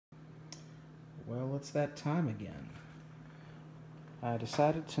Well, it's that time again. I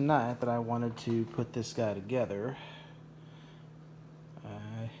decided tonight that I wanted to put this guy together.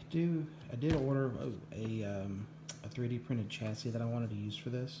 I did order a 3D printed chassis that I wanted to use for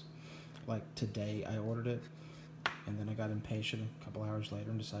this. Like today I ordered it, and then I got impatient a couple hours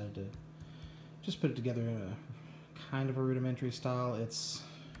later and decided to just put it together in a kind of a rudimentary style. It's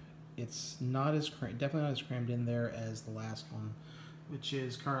not as definitely not as crammed in there as the last one, which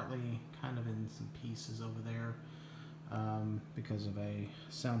is currently kind of in some pieces over there because of a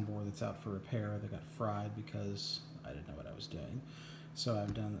soundboard that's out for repair that got fried because I didn't know what I was doing. So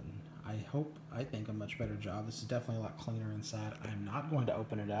I've done, I think, a much better job. This is definitely a lot cleaner inside. I'm not going to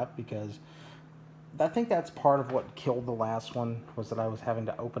open it up because I think that's part of what killed the last one, was that I was having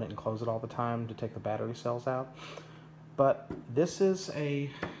to open it and close it all the time to take the battery cells out. But this is a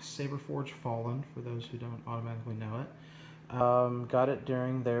Saberforge Fallen, for those who don't automatically know it. Got it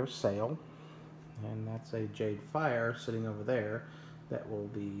during their sale, and that's a Jade Fire sitting over there. That will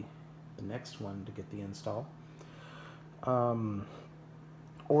be the next one to get the install.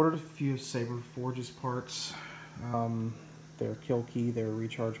 Ordered a few Saberforge's parts. Their kill key, their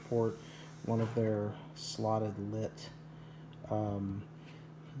recharge port, one of their slotted lit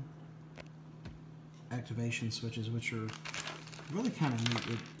activation switches, which are really kind of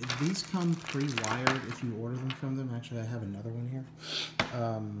neat. These come pre-wired if you order them from them. Actually, I have another one here.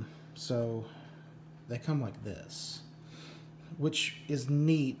 So they come like this, which is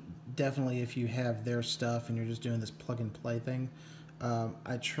neat, definitely, if you have their stuff and you're just doing this plug-and-play thing.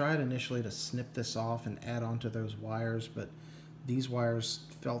 I tried initially to snip this off and add onto those wires, but these wires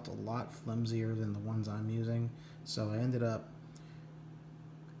felt a lot flimsier than the ones I'm using, so I ended up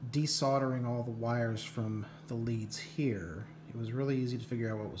desoldering all the wires from the leads here. It was really easy to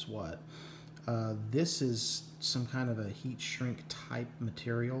figure out what was what. This is some kind of a heat shrink type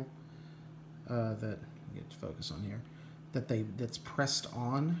material that, get to focus on here, that's pressed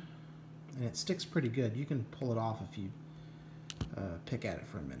on, and it sticks pretty good. You can pull it off if you pick at it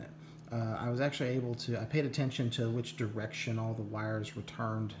for a minute. I was actually able to, I paid attention to which direction all the wires were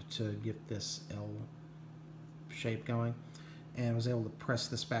turned to get this L shape going, and was able to press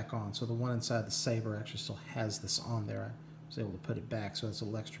this back on. So the one inside the Saber actually still has this on there. I was able to put it back, so it's a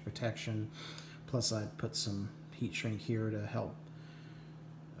little extra protection. Plus I put some heat shrink here to help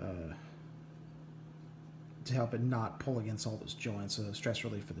it not pull against all those joints, so stress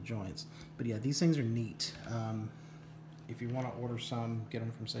relief for the joints. But yeah, these things are neat. If you want to order some, get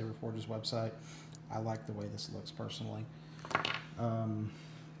them from Saberforge's website. I like the way this looks personally.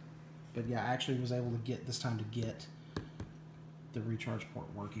 But yeah, I actually was able to get the recharge port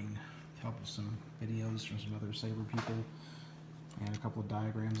working, to help with some videos from some other Saber people and a couple of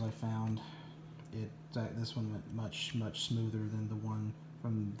diagrams I found. This one went much smoother than the one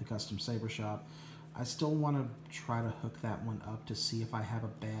from the custom Saber shop. I still want to try to hook that one up to see if I have a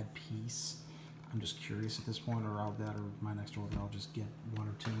bad piece. I'm just curious at this point, or my next order, I'll just get one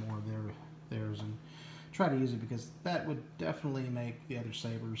or two more of theirs and try to use it, because that would definitely make the other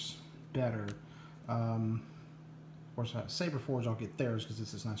Sabers better. Of course, if I have Saberforge, I'll get theirs because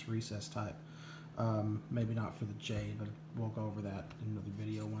it's this nice recessed type. Maybe not for the Jade, but we'll go over that in another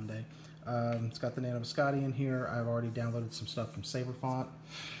video one day. It's got the Nano Biscotti in here. I've already downloaded some stuff from Saberfont.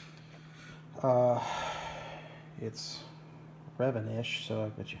 It's Revenish, so I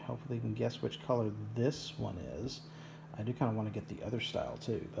bet you hopefully you can guess which color this one is. I do kind of want to get the other style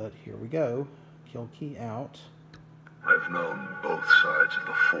too, but here we go. Kill key out. I've known both sides of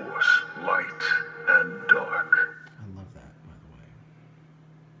the Force, light and dark. I love that, by the way.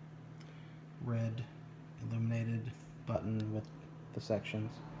 Red illuminated button with the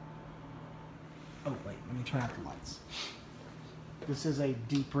sections. Oh wait, let me turn out the lights. This is a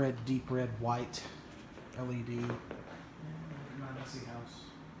deep red white LED. House.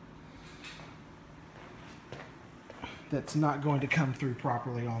 That's not going to come through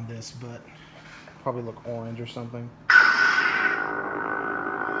properly on this, but probably look orange or something.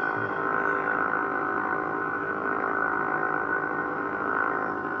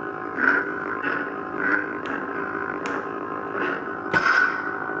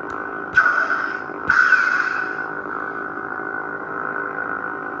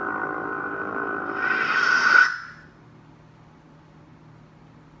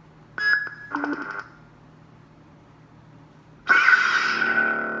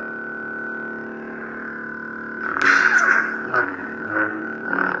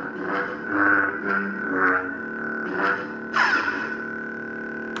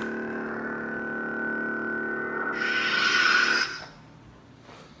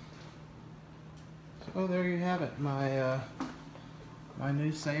 Oh, there you have it, my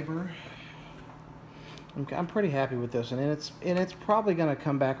new Saber I'm pretty happy with this, and it's probably going to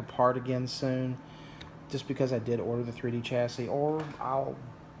come back apart again soon, just because I did order the 3D chassis, or I'll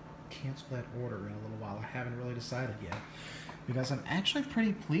cancel that order in a little while. I haven't really decided yet, because I'm actually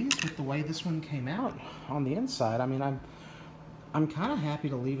pretty pleased with the way this one came out on the inside. I mean, I'm kind of happy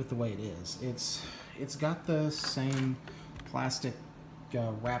to leave it the way it is. It's got the same plastic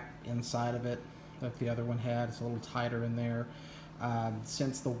wrap inside of it that the other one had. It's a little tighter in there.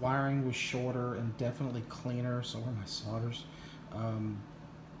 Since the wiring was shorter and definitely cleaner, so where are my solders? On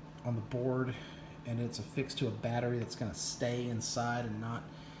the board, and it's affixed to a battery that's going to stay inside and not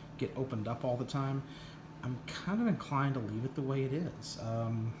get opened up all the time, I'm kind of inclined to leave it the way it is.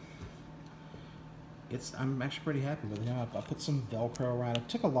 I'm actually pretty happy with it. You know, I put some Velcro around it. I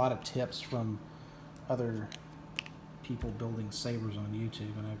took a lot of tips from other people building sabers on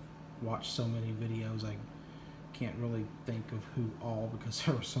YouTube, and I've watched so many videos I can't really think of who all, because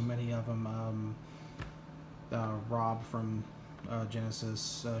there were so many of them. Rob from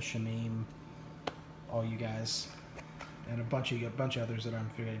Genesis, Shamim, all you guys, and a bunch of others that I'm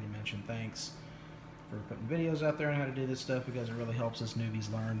forgetting to mention. Thanks for putting videos out there on how to do this stuff, because it really helps us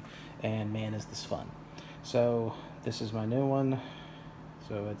newbies learn, and man, is this fun. So this is my new one,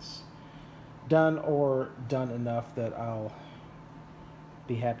 so it's done, or done enough that I'll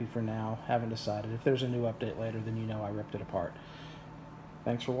be happy for now. Haven't decided. If there's a new update later, then you know I ripped it apart.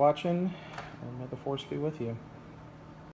 Thanks for watching, and may the force be with you.